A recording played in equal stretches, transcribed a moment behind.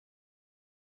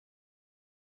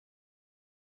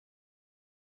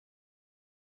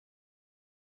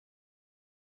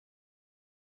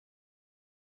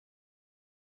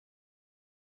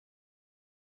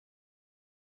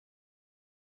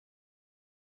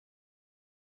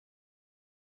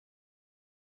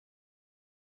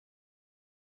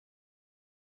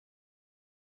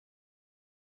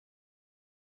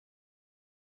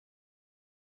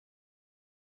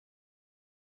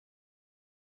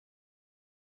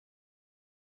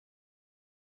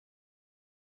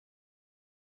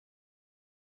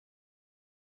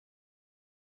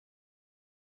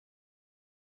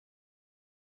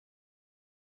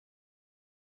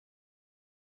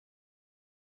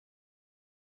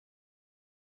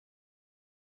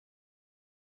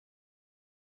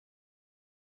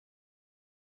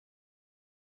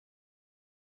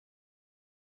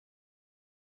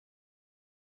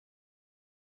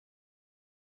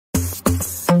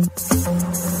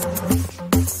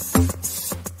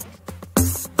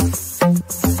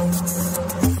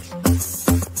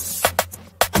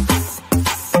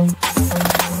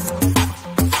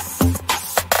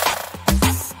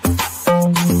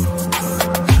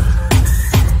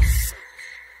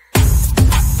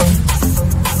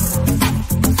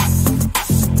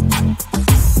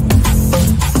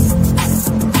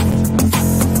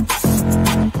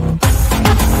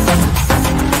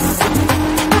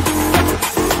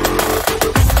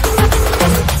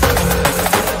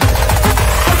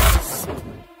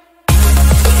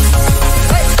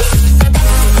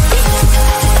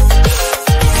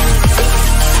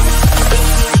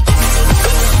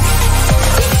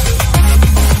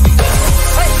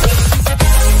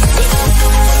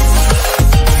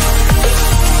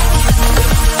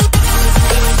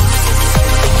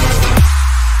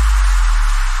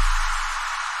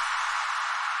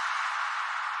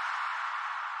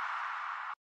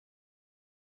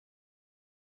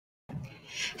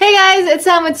Hey guys, it's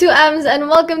Sam with 2M's and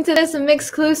welcome to this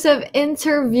MYXclusive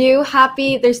interview.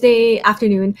 Happy Thursday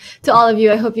afternoon to all of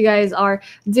you. I hope you guys are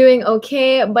doing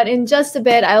okay. But in just a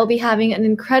bit, I will be having an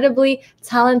incredibly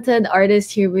talented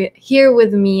artist here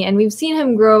with me. And we've seen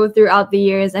him grow throughout the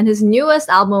years. And his newest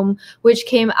album, which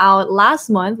came out last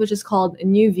month, which is called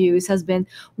New Views, has been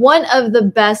one of the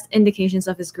best indications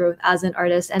of his growth as an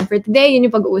artist. And for today, yun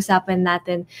yung pag-uusapan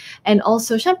natin. And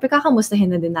also, syempre, kakamustahin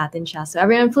na din natin siya. So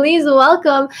everyone, please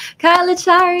welcome Kyle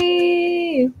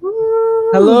Echarri.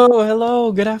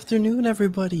 Hello. Good afternoon,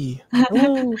 everybody.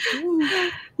 Hello.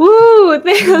 Woo!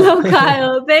 Hello,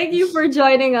 Kyle. Thank you for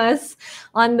joining us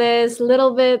on this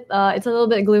little bit. It's a little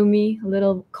bit gloomy, a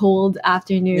little cold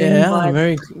afternoon.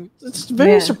 Yeah, it's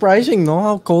very surprising, no,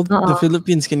 how cold the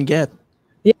Philippines can get.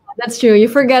 Yeah, that's true. You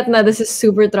forget na this is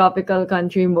super tropical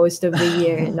country most of the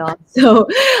year, no? So,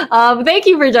 thank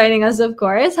you for joining us, of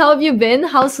course. How have you been?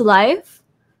 How's life?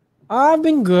 I've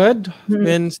been good.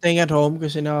 Been staying at home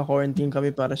kasi naka-quarantine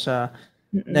kami para sa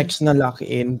next na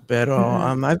lock-in. Pero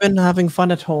I've been having fun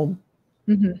at home.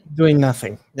 Doing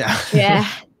nothing. Yeah. Yeah.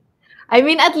 I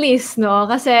mean, at least, no?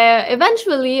 Kasi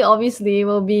eventually, obviously,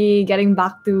 we'll be getting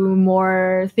back to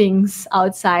more things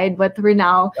outside. But for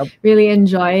now, really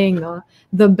enjoying, no,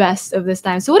 the best of this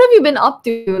time. So what have you been up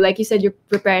to? Like you said, you're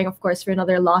preparing, of course, for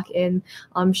another lock-in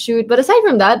shoot. But aside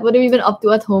from that, what have you been up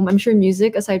to at home? I'm sure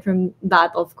music, aside from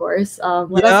that, of course.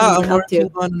 What else have you been I'm up to?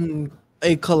 working on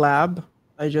a collab.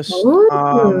 I just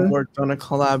worked on a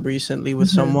collab recently with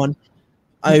someone.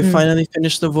 I finally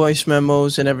finished the voice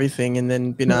memos and everything, and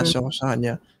then binasa ko sa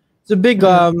kanya. It's a big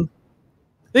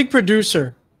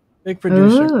producer. Big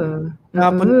producer.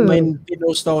 May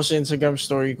pinost ako sa Instagram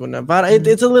story ko na. But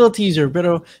it's a little teaser,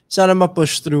 pero sana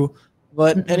ma-push through.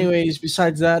 But anyways,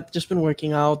 besides that, just been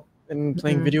working out and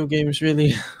playing video games,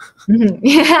 really.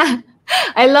 Yeah.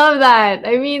 I love that.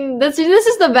 I mean, this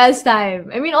is the best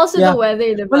time. I mean, also the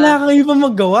weather, diba? Wala kang iba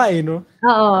magawa, no?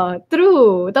 Oo,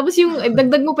 true. Tapos yung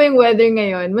dagdag mo pa yung weather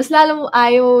ngayon, mas lalo mo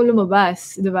ayaw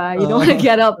lumabas, diba? You don't want to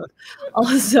get up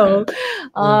also.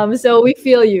 So we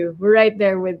feel you. We're right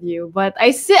there with you. But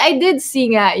I did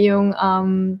see nga yung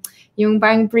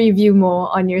parang preview mo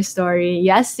on your story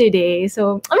yesterday.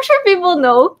 So I'm sure people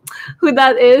know who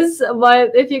that is.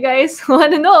 But if you guys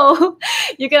want to know,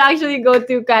 you can actually go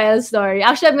to Kyle's story.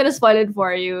 Actually, I'm gonna spoil it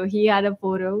for you. He had a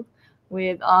photo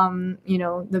with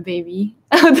the baby.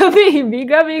 The baby.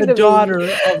 Grabbing the daughter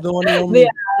baby. Of the one and only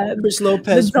Chris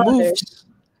Lopez moved.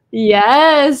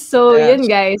 Yes. So yun,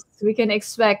 guys, we can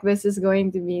expect this is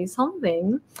going to be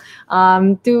something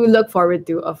to look forward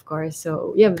to, of course.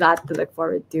 So we have that to look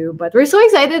forward to. But we're so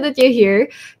excited that you're here,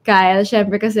 Kyle.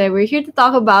 Syempre kasi we're here to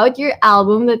talk about your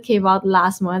album that came out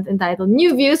last month entitled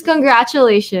New Views.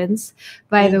 Congratulations,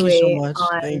 by the way.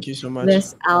 Thank you so much.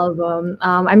 This album.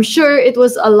 I'm sure it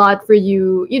was a lot for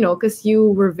you, because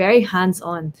you were very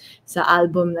hands-on sa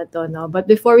album na to, no? But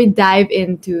before we dive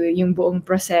into yung buong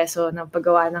proseso ng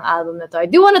paggawa ng album na to, I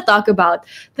do want to talk about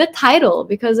the title,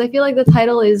 because I feel like the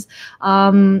title is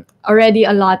already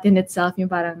a lot in itself, yung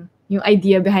parang yung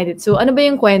idea behind it. So ano ba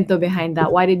yung kwento behind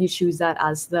that? Why did you choose that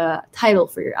as the title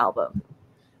for your album?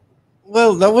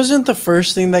 Well, that wasn't the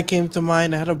first thing that came to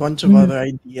mind. I had a bunch of other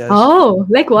ideas. Oh,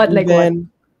 like what? Like what?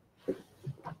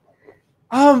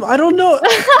 I don't know.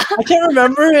 I can't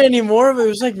remember it anymore, but it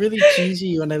was like really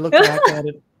cheesy when I look back at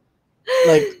it.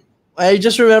 Like, I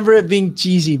just remember it being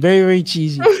cheesy, very, very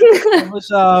cheesy. It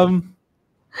was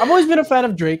I've always been a fan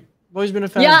of Drake. I've always been a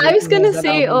fan of Drake. Yeah, I was gonna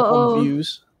say,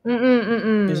 Views.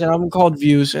 There's an album called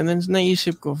Views, and then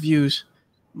naisip ko Views.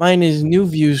 Mine is New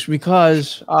Views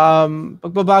because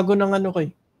pagbabago ng ano ko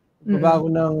eh. Babago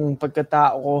ng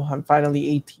pagkatao ko. I'm finally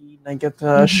 18. I get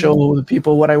to Mhm. show the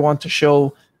people what I want to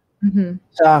show Mhm.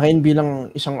 sa akin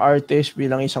bilang isang artist,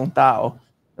 bilang isang tao.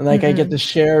 And like I get Mm. to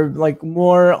share like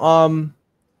more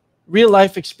real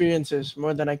life experiences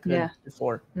more than I could Yeah.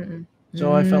 before. Mm.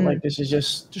 So I felt Mm. like this is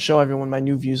just to show everyone my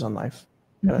new views on life.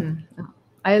 Ganun. Mhm.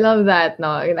 I love that,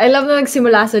 no? I love na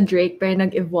nagsimula sa Drake pero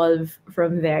nag-evolve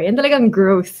from there. Yan talagang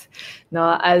growth,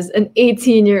 no? As an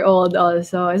 18-year-old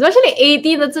also. Especially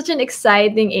 18, that's such an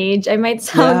exciting age. I might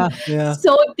sound Yeah, yeah.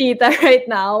 so tita right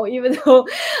now, even though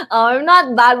I'm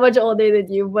not that much older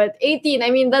than you. But 18, I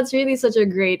mean, that's really such a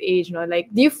great age, no? Like,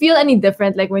 do you feel any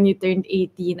different, like, when you turned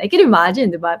 18? I can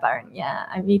imagine, diba? Parang, yeah,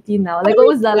 I'm 18 now. I Like, what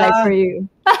mean, was that like yeah, for you?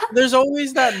 there's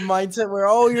always that mindset where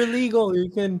oh you're legal, you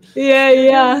can Yeah,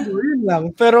 you're yeah. legal, yun lang.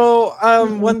 Pero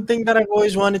one Mm-mm. thing that I've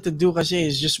always wanted to do kasi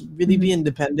is just really be Mhm.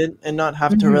 independent and not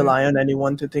have to Mhm. rely on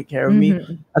anyone to take care of me.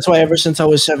 Mhm. That's why ever since I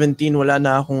was 17, wala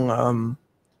na akong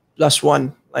plus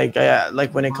one. Like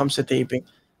when it Wow. comes to taping,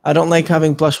 I don't like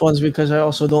having plus ones because I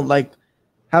also don't like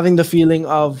having the feeling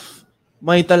of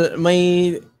may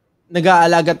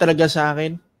nag-aalaga talaga sa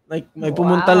akin. Like may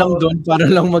pumunta lang Wow. doon para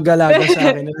lang mag-alaga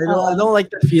sa akin. And I Oo. don't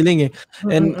like that feeling eh.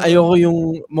 Mm, And mm. ayoko yung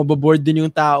maboboard din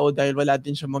yung tao dahil wala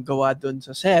din siya magawa doon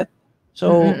sa set. Mm, So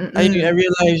I mm.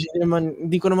 realized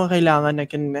hindi ko naman kailangan. I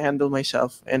can handle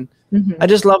myself and I Mhm.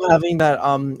 just love having that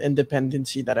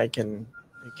independency that I can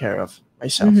take care of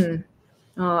myself. Mhm.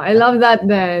 Oh, I love that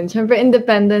then. Siyempre,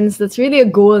 independence, that's really a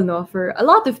goal, no, for a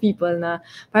lot of people na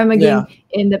para Yeah. maging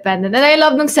independent. And I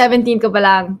love nung 17 ko pa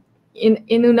lang,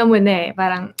 inuna mo na eh.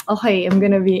 Parang, okay, I'm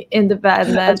gonna be As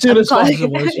independent. soon I'm as calling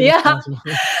possible. As it. soon as Yeah. possible.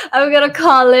 I'm gonna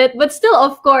call it. But still,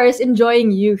 of course,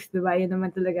 enjoying youth, diba? Yun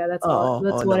naman talaga. Oo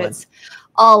That's what naman. it's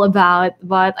all about.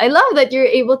 But I love that you're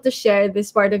able to share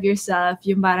this part of yourself,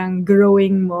 yung parang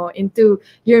growing mo into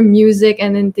your music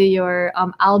and into your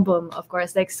album, of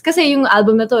course. Like, kasi yung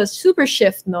album na to is super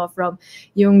shift, no, from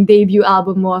yung debut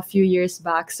album mo a few years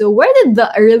back. So where did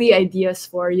the early ideas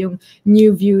for yung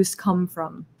New Views come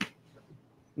from?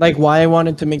 Like why I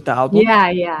wanted to make the album? Yeah,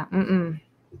 yeah. Mm-mm.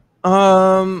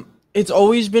 It's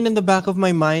always been in the back of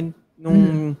my mind Mm-hmm.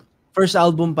 nung first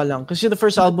album pa lang. Kasi the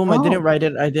first album, I didn't Oh. write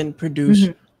it, I didn't produce.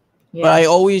 Mm-hmm. But I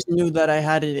Yeah. always knew that I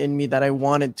had it in me that I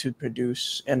wanted to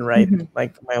produce and write Mm-hmm.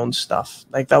 like my own stuff.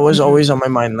 Like that was Mm-hmm. always on my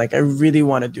mind. Like I really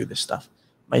want to do this stuff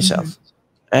Mm-hmm. myself.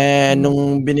 And Oh.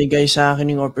 nung binigay sa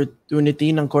akin yung opportunity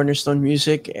ng Cornerstone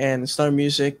Music and Star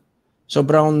Music,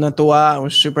 sobrang natuwa. I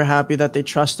was super happy that they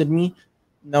trusted me.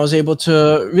 And I was able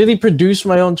to really produce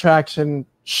my own tracks and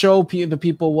show the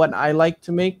people what I like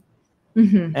to make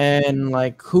Mm-hmm. and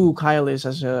like who Kyle is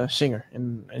as a singer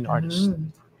and an artist. Mm.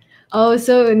 Oh,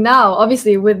 so now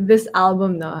obviously with this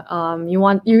album, no, you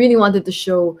really wanted to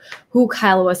show who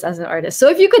Kyle was as an artist.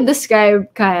 So if you could describe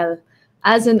Kyle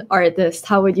as an artist,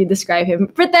 how would you describe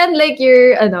him? Pretend like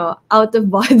you're out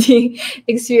of body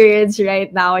experience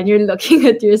right now and you're looking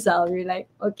at yourself. You're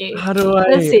like, okay, How do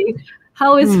let's I? see.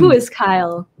 Who is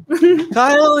Kyle?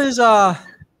 Kyle is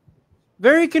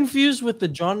very confused with the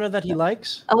genre that he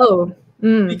likes Oh.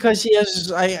 Mm. because he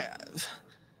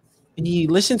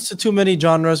listens to too many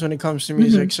genres when it comes to Mm-hmm.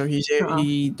 music, so Uh-uh.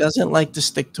 he doesn't like to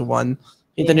stick to one.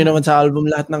 Kita niyo Yeah. naman sa album,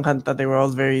 lahat ng kanta, they were all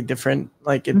very different.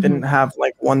 Like it didn't Mm-hmm. have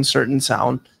like one certain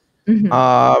sound. Mm-hmm.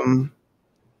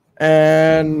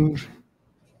 And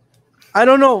I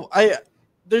don't know.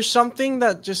 There's something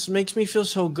that just makes me feel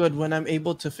so good when I'm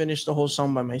able to finish the whole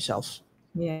song by myself.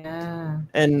 Yeah.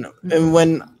 And Mm-hmm. when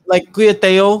like Kuya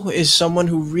Teo is someone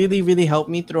who really helped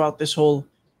me throughout this whole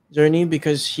journey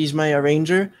because he's my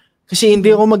arranger. Kasi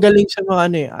hindi ako magaling sa mga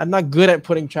ano eh. I'm not good at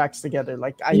putting tracks together.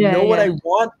 Like I Yeah, know what yeah. I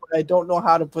want, but I don't know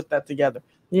how to put that together.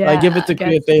 I give it Yeah, to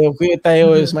Kuya gets. Teo. Kuya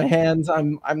Teo is Mhm. my hands.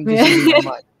 I'm just using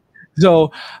my mind.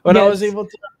 So when I was Gets. able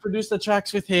to produce the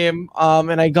tracks with him,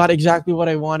 and I got exactly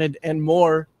what I wanted and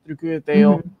more through Kuya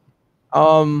Teo,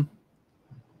 Mhm.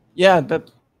 yeah,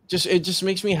 it just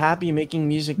makes me happy making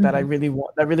music that I Mhm. really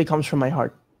want. That really comes from my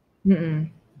heart.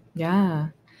 Mm.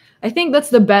 Yeah. I think that's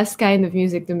the best kind of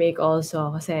music to make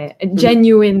also kasi Mhm.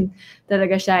 genuine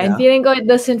talaga siya. And Yeah, feeling ko it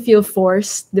doesn't feel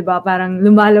forced, 'di ba? Parang yeah,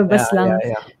 lumalabas lang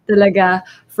yeah, talaga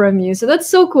from you. So that's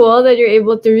so cool that you're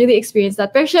able to really experience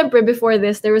that. Pero syempre, before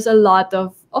this, there was a lot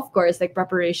of course, like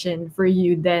preparation for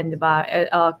you then, 'di ba?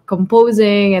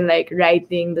 Composing and like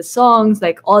writing the songs,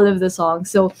 like all of the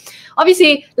songs. So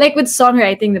obviously, like with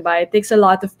songwriting, 'di ba? It takes a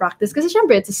lot of practice kasi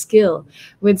syempre it's a skill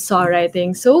with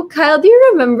songwriting. So Kyle, do you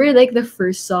remember like the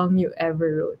first song you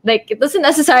ever wrote? Like it doesn't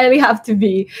necessarily have to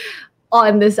be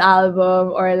on this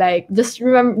album or like just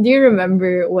remember. Do you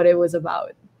remember what it was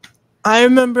about? I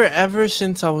remember ever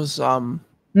since I was 14,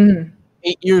 15. Mm.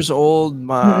 8 years old,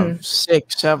 Mm-mm.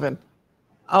 6, 7.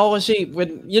 Ako kasi,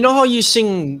 when, you know how you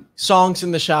sing songs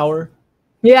in the shower?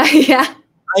 Yeah, yeah.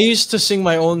 I used to sing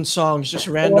my own songs, just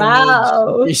random words and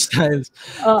Wow. freestyles.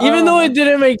 Even though Oo. it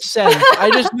didn't make sense, I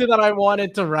just knew that I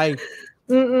wanted to write.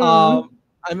 Um, Mm-mm.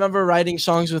 I remember writing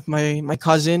songs with my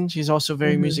cousin. She's also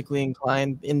very Mhm. musically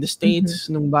inclined in the Mhm. States.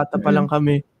 Nung bata pa lang Mm-mm.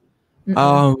 kami. Mm-mm.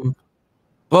 Um,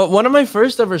 but one of my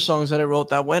first ever songs that I wrote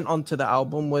that went onto the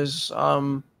album was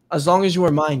 "As Long as You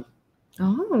Are Mine."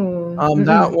 Oh.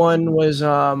 That Mm-mm. one was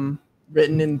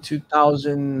written in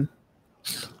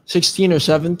 2016 or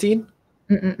 17.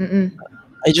 Mm-mm. Mm-mm.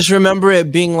 I just remember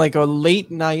it being like a late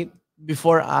night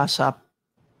before ASAP.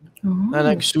 Na Oh.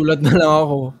 nagsulat na lang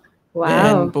ako.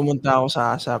 Then Wow. pumunta ako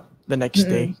sa ASAP the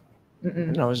next day. Mm-mm.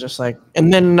 Mm-mm. And I was just like,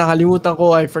 and then nakalimutan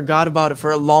ko, I forgot about it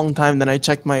for a long time. Then I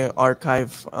checked my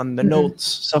archive on the Mm-mm.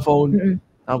 notes sa phone. Mm-mm.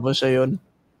 Tapos ayun,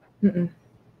 Mm-mm.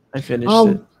 I finished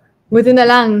Oh, it. buti na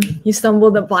lang, you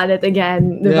stumbled upon it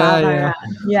again, 'di ba? Yeah, yeah.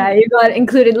 Yeah, you got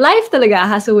included. Life talaga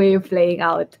has a way of playing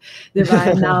out, 'di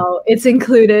ba? Now it's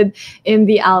included in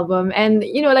the album. And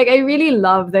like I really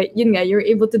love that yun nga, you're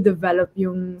able to develop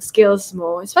yung skills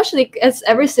mo, especially as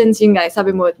ever since yun guys,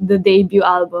 sabi mo, the debut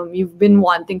album, you've been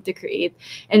wanting to create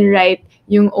and write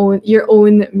your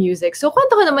own music. So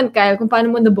kwento ko naman Kyle kung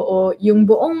paano mo nabuo yung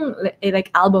buong like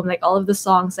album, like all of the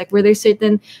songs, like were there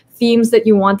certain themes that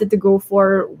you wanted to go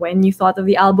for when you thought of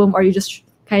the album, or you just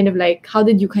kind of like how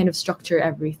did you kind of structure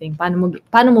everything? Paano mo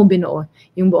binuo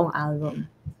yung buong album?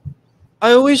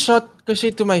 I always thought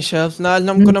kasi to myself na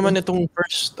alam ko naman itong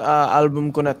first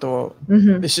album ko na to.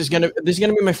 Mhm. This is gonna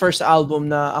be my first album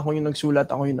na ako yung nagsulat,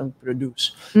 ako yung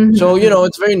nag-produce. Mhm. So,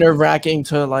 it's very nerve-wracking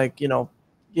to like,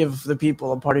 give the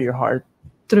people a part of your heart.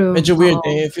 True. Medyo weird Oo.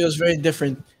 eh. It feels very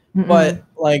different. Mm-mm. But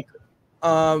like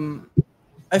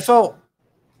I felt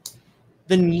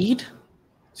the need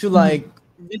to like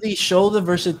really show the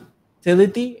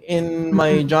versatility in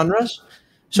my genres.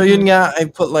 So yun nga, I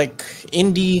put like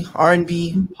indie,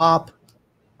 R&B, pop,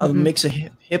 a mix of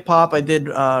hip hop. I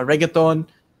did reggaeton.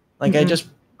 Like I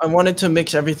wanted to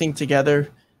mix everything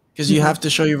together because you have to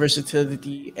show your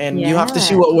versatility and you have to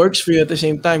see Yeah. what works for you at the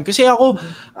same time. Kasi ako,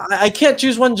 I can't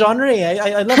choose one genre.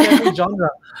 I love every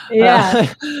genre. Yeah.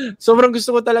 Sobrang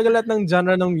gusto ko talaga lahat ng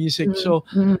genre ng music. So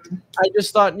I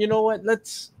just thought, you know what,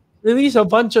 let's release a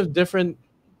bunch of different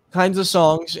kinds of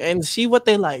songs and see what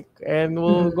they like. And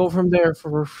we'll go from there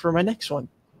for my next one.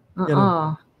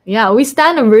 Uh-uh. Yeah, we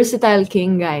stand a versatile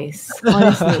king, guys.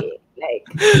 Honestly. Like,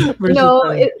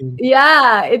 Versatile king.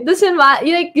 it doesn't matter.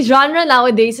 Like, genre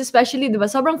nowadays, especially, diba,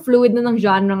 sobrang fluid na ng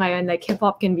genre ngayon. Like,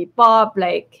 hip-hop can be pop.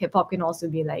 Like, hip-hop can also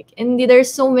be like indie.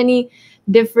 There's so many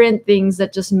different things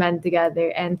that just mend together.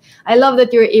 And I love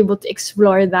that you're able to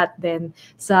explore that then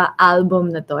sa album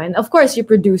na to. And of course, you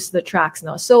produce the tracks,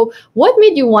 no? So, what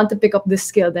made you want to pick up this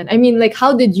skill then? I mean, like,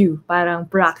 how did you parang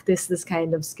practice this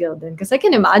kind of skill then? Because I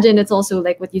can imagine it's also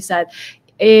like what you said,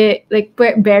 like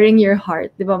bearing your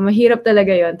heart, di ba? Mahirap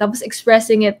talaga yun. Tapos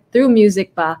expressing it through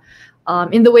music pa,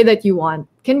 in the way that you want,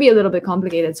 can be a little bit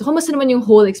complicated. So, kamusta naman yung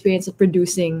whole experience of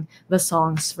producing the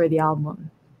songs for the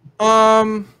album?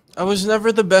 I was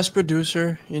never the best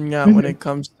producer when it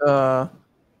comes to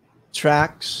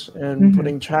tracks and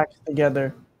putting tracks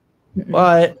together.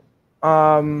 But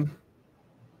the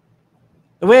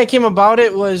way I came about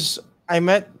it was I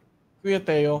met Kuya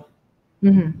Teo.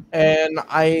 And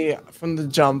I, from the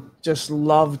jump, just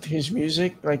loved his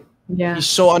music. Like, he's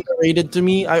so underrated to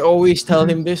me. I always tell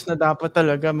him this na dapat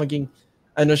talaga maging,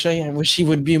 ano siya, I wish he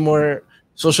would be more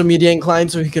social media inclined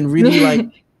so he can really like,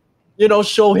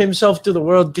 show himself to the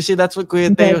world. Kasi that's what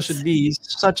Kuya Teo should be. He's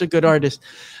such a good artist.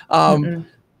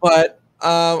 But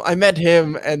I met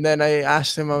him and then I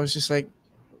asked him, I was just like,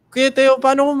 Kuya Teo,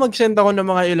 paano kung mag-send ako ng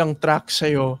mga ilang tracks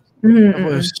sa'yo?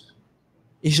 Tapos,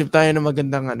 isip tayo ng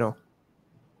magandang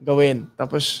gawin.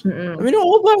 Tapos, I mean,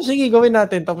 oo ba? Sige, gawin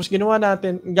natin. Tapos, ginawa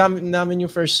natin. Gamit namin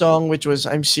yung first song, which was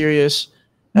I'm Serious.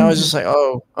 And I was just like,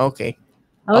 oh, okay.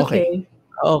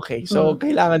 So,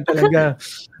 kailangan talaga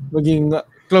maging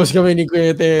close kami ni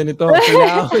Kuya Teo nito.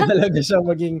 Kailangan ko talaga siya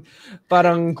maging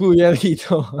parang kuya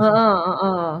dito.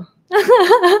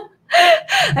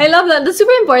 I love that. That's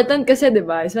super important kasi, di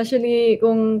ba? Especially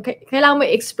kung kailangan mo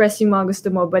express yung mga gusto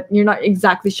mo but you're not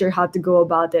exactly sure how to go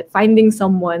about it. Finding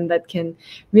someone that can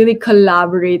really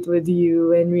collaborate with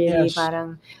you and really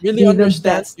parang really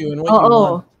understand you and what you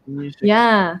want.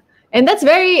 Yeah. And that's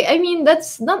very, I mean,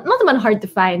 that's not naman hard to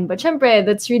find, but syempre,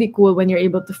 that's really cool when you're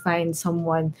able to find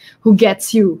someone who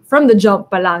gets you from the jump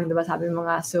pa lang, diba sabi mo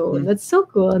nga. So that's so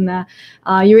cool na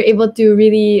you were able to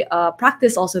really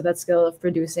practice also that skill of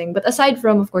producing. But aside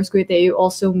from, of course, Kuya Teo, you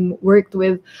also worked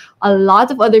with a lot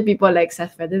of other people like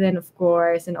Seth Ferdinand, of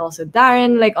course, and also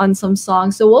Darren, like on some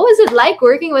songs. So what was it like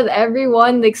working with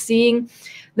everyone, like seeing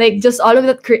like just all of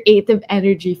that creative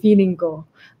energy, feeling ko,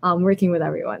 working with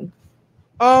everyone?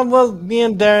 Well, me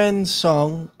and Darren's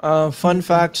song, fun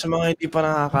fact sa mga hindi pa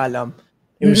nakakalam,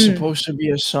 it was supposed to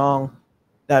be a song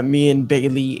that me and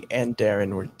Bailey and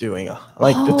Darren were doing.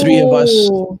 Like the three of us,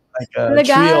 Oh, like a trio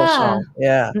talaga. song.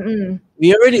 Yeah. Mm-mm.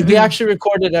 We actually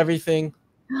recorded everything,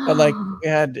 but like we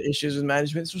had issues with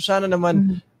management. So sana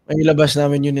naman may ilabas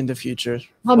namin yun in the future.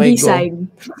 Oh, Fuego. B-side.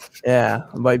 Yeah.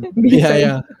 By, B-side.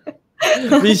 yeah.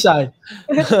 B-side.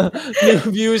 New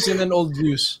views and then old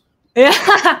views. Yeah.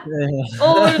 Yeah.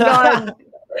 Oh my God.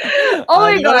 Oh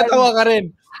my God. Natawa ka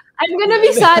rin. I'm gonna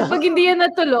be sad pag hindi yan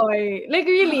natuloy. Like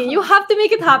really, you have to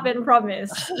make it happen,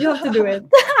 promise. You have to do it.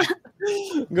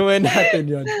 Gawin natin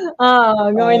yun.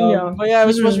 Gawin nyo. But yeah,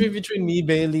 it was supposed to be between me,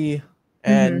 Bailey,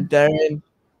 and Darren.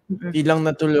 Di lang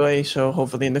natuloy. So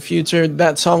hopefully in the future,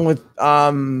 that song with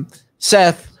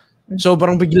Seth,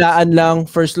 sobrang biglaan lang.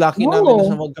 First lucky namin na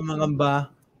sa Wag Kang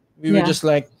Mangamba. We were just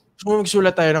like,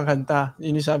 magsulat tayo ng kanta.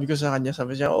 Yun yung sabi ko sa kanya.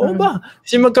 Sabi siya, oo ba?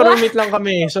 Kasi magka-roommate lang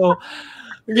kami. So,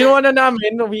 ginawa na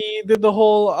namin. We did the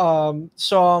whole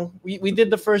song. We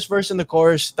did the first verse and the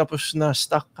chorus. Tapos na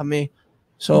stuck kami.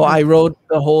 So, I wrote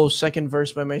the whole second verse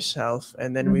by myself.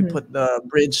 And then we put the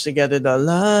bridge together. The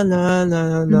la, la,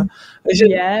 la, la. I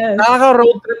said,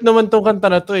 nakaka-road trip naman tong kanta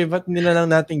na to eh. Ba't hindi na lang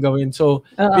natin gawin? So,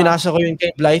 pinasa ko yun kay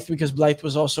Blythe because Blythe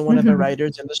was also one of the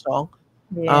writers in the song.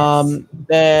 Yes.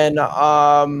 Then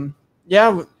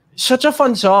yeah, such a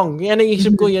fun song. Yan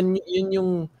naisip ko, yun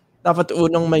yung dapat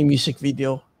unang may music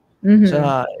video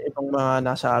sa ibang mga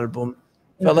nasa album.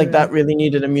 Felt like that really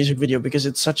needed a music video because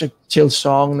it's such a chill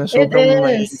song na sobrang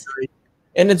may enjoy.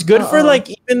 And it's good for like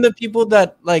even the people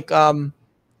that like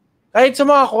kahit sa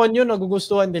mga konyo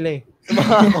nagugustuhan nila eh. Sa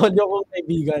mga konyo kong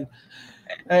kaibigan.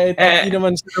 Hindi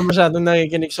naman sila masyadong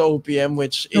nakikinig sa OPM,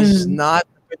 which is not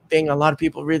thing a lot of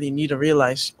people really need to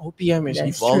realize. OPM is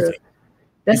evolving.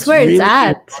 That's where it's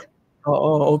at.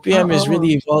 OPM is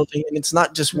really evolving, and it's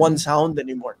not just one sound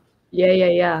anymore.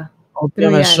 Yeah.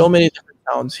 OPM has so many different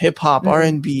sounds: hip hop,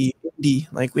 R&B, indie.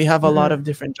 Like we have a lot of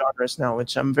different genres now,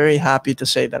 which I'm very happy to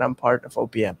say that I'm part of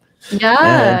OPM.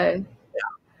 Yeah.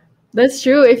 That's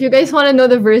true. If you guys want to know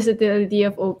the versatility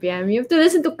of OPM, you have to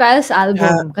listen to Kyle's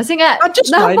album. Kasi nga, not just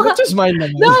mine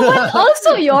naman. No, but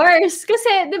also yours.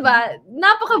 Kasi, di ba,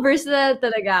 napaka-versatile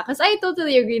talaga. Kasi I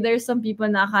totally agree. There's some people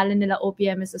na akala nila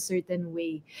OPM is a certain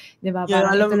way. Di ba? Yeah,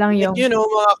 ito lang yung... You know,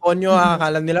 mga konyo,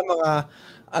 akala nila mga,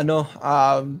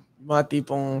 mga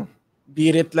tipong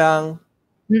birit lang.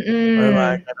 Or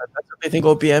that's what they think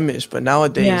OPM is. But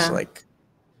nowadays, like,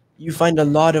 you find a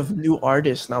lot of new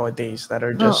artists nowadays that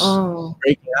are just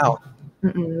breaking out.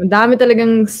 Dami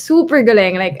talagang super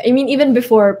galing. Like, I mean, even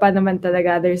before pa naman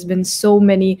talaga, there's been so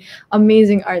many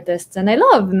amazing artists. And I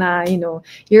love na, you know,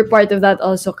 you're part of that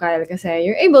also, Kyle, kasi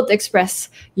you're able to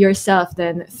express yourself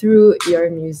then through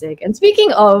your music. And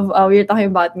speaking of, we were talking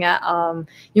about nga,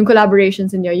 yung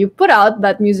collaborations in you put out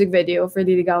that music video for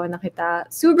Liligawan na Kita.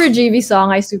 Super GV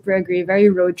song, I super agree. Very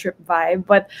road trip vibe.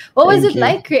 But what was it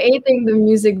like creating the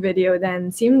music video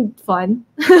then? Seemed fun.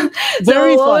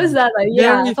 Very fun. What was that like?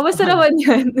 Yeah. Kamusta naman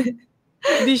yun?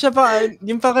 Hindi siya pa,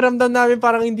 yung pakiramdam namin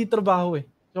parang hindi trabaho eh.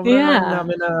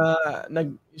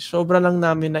 Sobra lang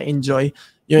namin na enjoy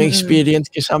yung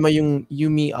experience kasama yung You,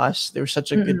 Me, Us. They were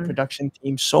such a good production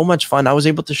team. So much fun. I was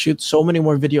able to shoot so many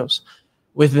more videos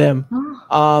with them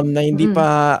na hindi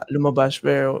pa lumabas.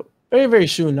 Pero very,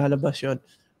 very soon lalabas yun.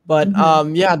 But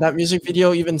yeah, that music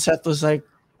video, even Seth was like,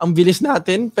 ang bilis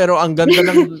natin, pero ang ganda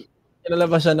ng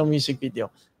kinalabasan ng music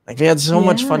video. Like we had so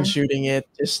much fun shooting it.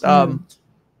 Just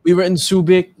we were in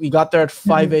Subic. We got there at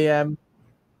 5 a.m.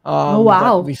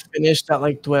 But we finished at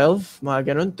like 12.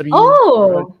 Mga ganun, 3.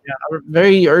 Yeah,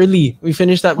 very early. We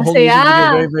finished that whole music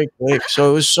video very, very quick.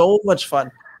 So it was so much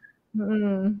fun.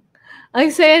 Ang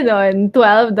saya doon,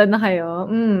 12 na kayo.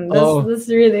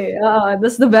 That's really,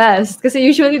 that's the best. Kasi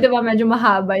usually, diba, medyo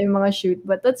mahaba yung mga shoot.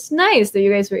 But that's nice that you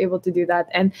guys were able to do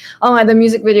that. And, the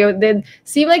music video did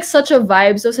seem like such a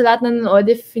vibe. So, sa lahat na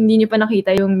nanood, if hindi nyo pa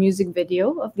nakita yung music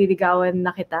video of Liligawan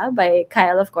na Kita by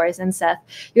Kyle, of course, and Seth,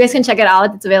 you guys can check it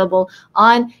out. It's available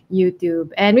on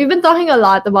YouTube. And we've been talking a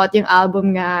lot about yung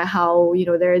album nga, how, you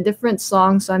know, there are different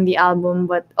songs on the album.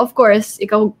 But, of course,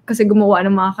 ikaw kasi gumawa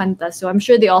ng mga kanta. So, I'm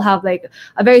sure they all have have like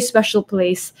a very special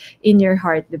place in your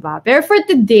heart, diba? Pero for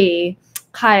today,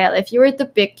 Kyle, if you were to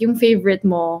pick yung favorite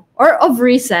mo, or of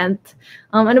recent,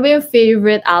 ano ba yung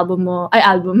favorite album mo,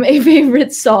 a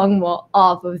favorite song mo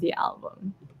off of the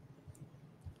album?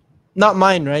 Not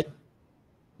mine, right?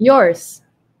 Yours.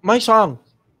 My song.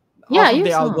 Yeah, Off of your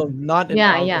the song. album, not an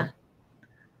Yeah,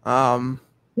 album.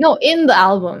 No, in the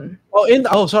album.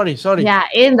 Sorry. Yeah,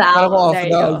 in the Akala ko album. off There the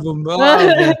you go.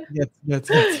 album.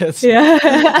 Gets. Yeah.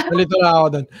 Nalito na ako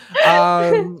dun.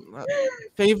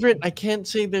 Favorite, I can't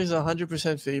say there's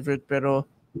 100% favorite, pero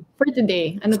For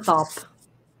today, ano top?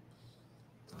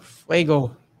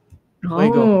 Fuego.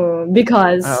 Oh,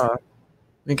 because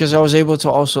Because I was able to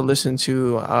also listen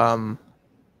to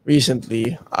recently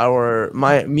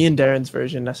me and Darren's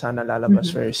version na sana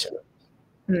lalabas very soon.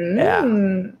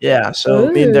 Yeah.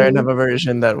 So me and Darren have a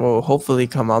version that will hopefully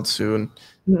come out soon.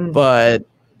 But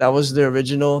that was the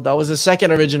original. That was the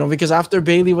second original because after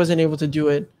Bailey wasn't able to do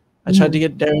it, I tried to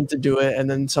get Darren to do it, and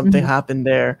then something happened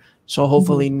there. So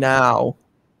hopefully now,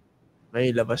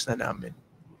 may labas na namin.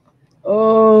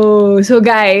 Oh, so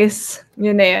guys,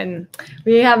 yun na yun.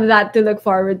 We have that to look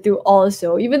forward to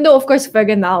also. Even though, of course,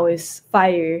 Fuego now is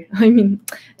fire. I mean,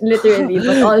 literally,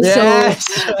 but also, Yes!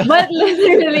 but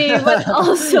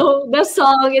also the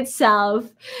song itself.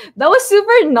 That was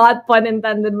super not pun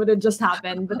intended would have just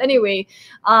happened. But anyway,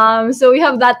 so we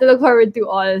have that to look forward to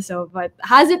also. But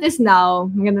as it is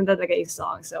now, maganda talaga yung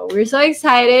song. So we're so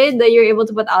excited that you're able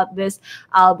to put out this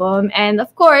album. And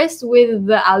of course, with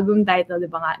the album title, di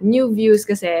ba nga, New Views,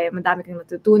 kasi madami kang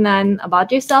natutunan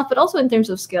about yourself, but also in terms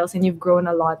of skills, and you've grown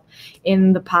a lot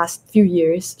in the past few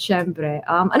years, syempre.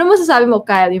 Ano masasabi mo,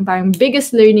 Kyle, yung parang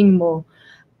biggest learning mo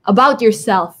about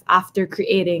yourself after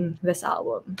creating this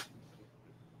album?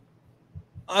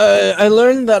 I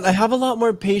learned that I have a lot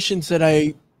more patience than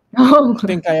I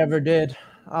think I ever did.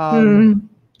 I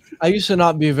used to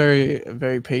not be very,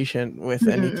 very patient with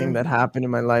anything that happened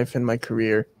in my life and my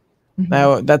career.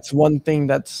 Now, that's one thing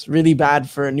that's really bad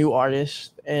for a new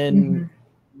artist and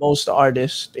most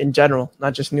artists in general,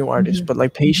 not just new artists, but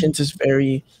like patience is a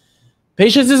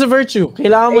virtue.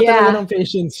 Kailangan mo talaga ng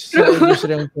patience sa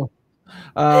industriyang to.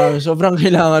 Sobrang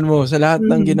kailangan mo sa lahat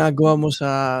ng ginagawa mo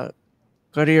sa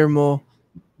career mo.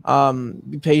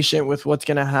 Be patient with what's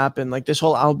gonna happen. Like this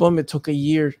whole album, it took a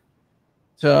year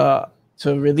to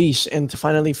release and to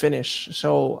finally finish.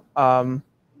 So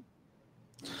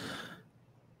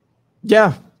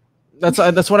yeah,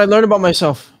 that's what I learned about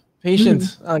myself.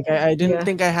 Patience. Like I didn't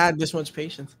think I had this much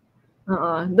patience.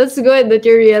 That's good that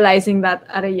you're realizing that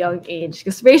at a young age,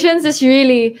 because patience is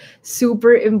really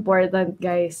super important,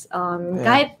 guys.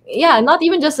 Kahit, not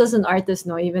even just as an artist,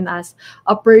 no, even as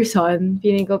a person,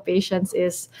 feeling ko patience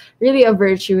is really a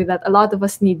virtue that a lot of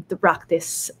us need to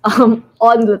practice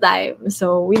all the time.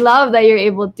 So we love that you're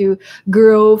able to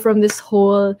grow from this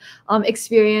whole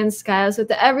experience, Kyle. So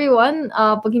to everyone,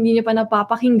 pag hindi niyo pa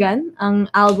napapakinggan ang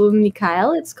album ni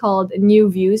Kyle, it's called New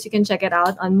Views. You can check it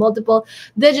out on multiple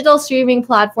digital streaming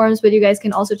platforms, but you guys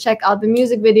can also check out the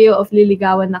music video of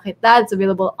Liligawan na Kita. It's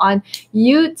available on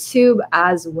YouTube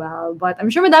as well. But I'm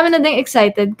sure madami na ding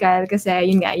excited, Kyle, kasi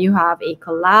yun nga, you have a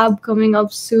collab coming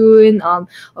up soon.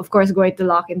 Of course, going to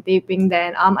lock and taping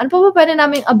then. Ano pa ba pwede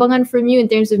namin abangan from you in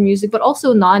terms of music, but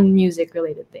also non-music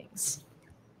related things?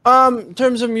 In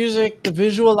terms of music, the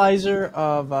visualizer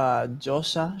of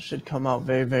Josa should come out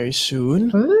very, very soon.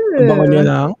 Abangan niyo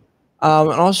lang.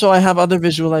 And also, I have other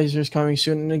visualizers coming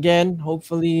soon. And again,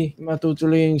 hopefully,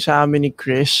 matutuloy yung sa amin ni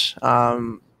Chris.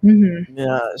 Some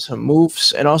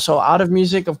moves. And also, out of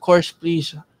music, of course,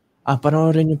 please,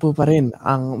 panoorin niyo po pa rin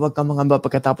ang Wag Kang Mangamba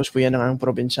pagkatapos po yan ng ang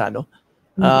probinsyano.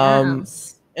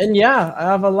 Yes. And yeah, I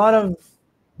have a lot of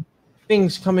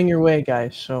things coming your way,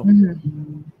 guys. So,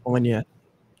 abangan niyo yan.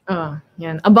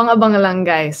 Yan. Abang-abang lang,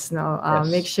 guys. No,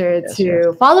 make sure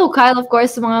to follow Kyle, of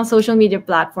course, sa mga social media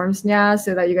platforms niya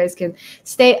so that you guys can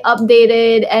stay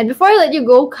updated. And before I let you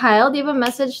go, Kyle, do you have a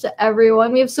message to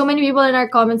everyone? We have so many people in our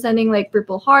comments sending like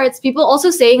purple hearts. People also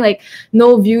saying like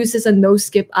No Views is a no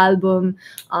skip album.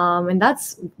 And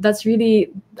that's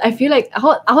really, I feel like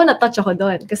ako na-touch ako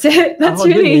doon kasi that's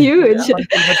really huge.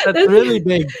 That's really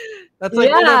big. That's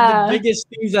like one of the biggest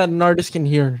things that an artist can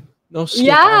hear. No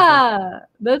skip album.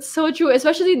 That's so true.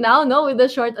 Especially now, no, with the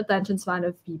short attention span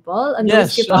of people. And no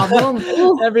skip album.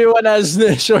 Everyone has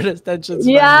the short attention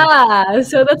span. Yeah,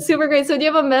 so that's super great. So do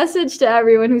you have a message to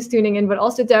everyone who's tuning in, but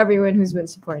also to everyone who's been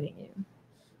supporting you?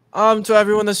 To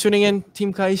everyone that's tuning in,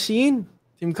 Team Kaisin,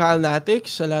 Team Kyle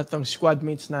Natix, sa lahat ng squad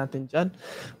mates natin dyan.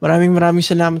 Maraming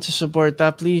salamat sa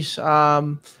suporta. Please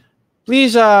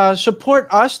support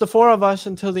us, the four of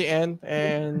us, until the end.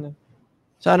 And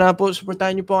Sana po,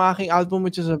 supportahan niyo po ang aking album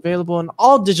which is available on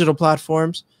all digital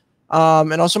platforms.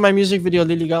 And also my music video,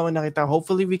 Liligawan na Kita.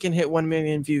 Hopefully we can hit 1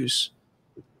 million views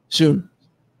soon.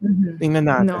 Tingnan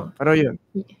natin. No. Pero yun.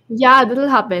 Yeah, that'll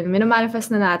happen.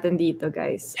 Minamanifest na natin dito,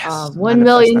 guys. Yes, 1 manifest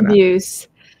million na natin. views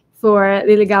for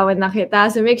Liligawan na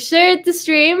Kita. So make sure to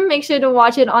stream. Make sure to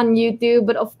watch it on YouTube.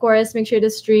 But of course, make sure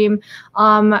to stream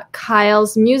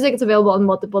Kyle's music. It's available on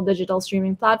multiple digital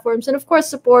streaming platforms. And of course,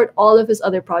 support all of his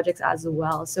other projects as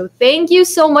well. So thank you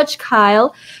so much,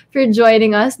 Kyle, for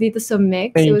joining us dito sa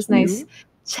Mix. Thank It was you. nice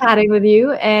chatting with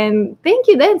you. And thank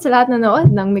you din sa lahat na nanood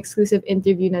ng MYXclusive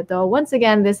interview na to. Once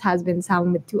again, this has been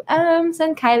Sam with 2 M's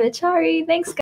and Kyle Echarri. Thanks, guys.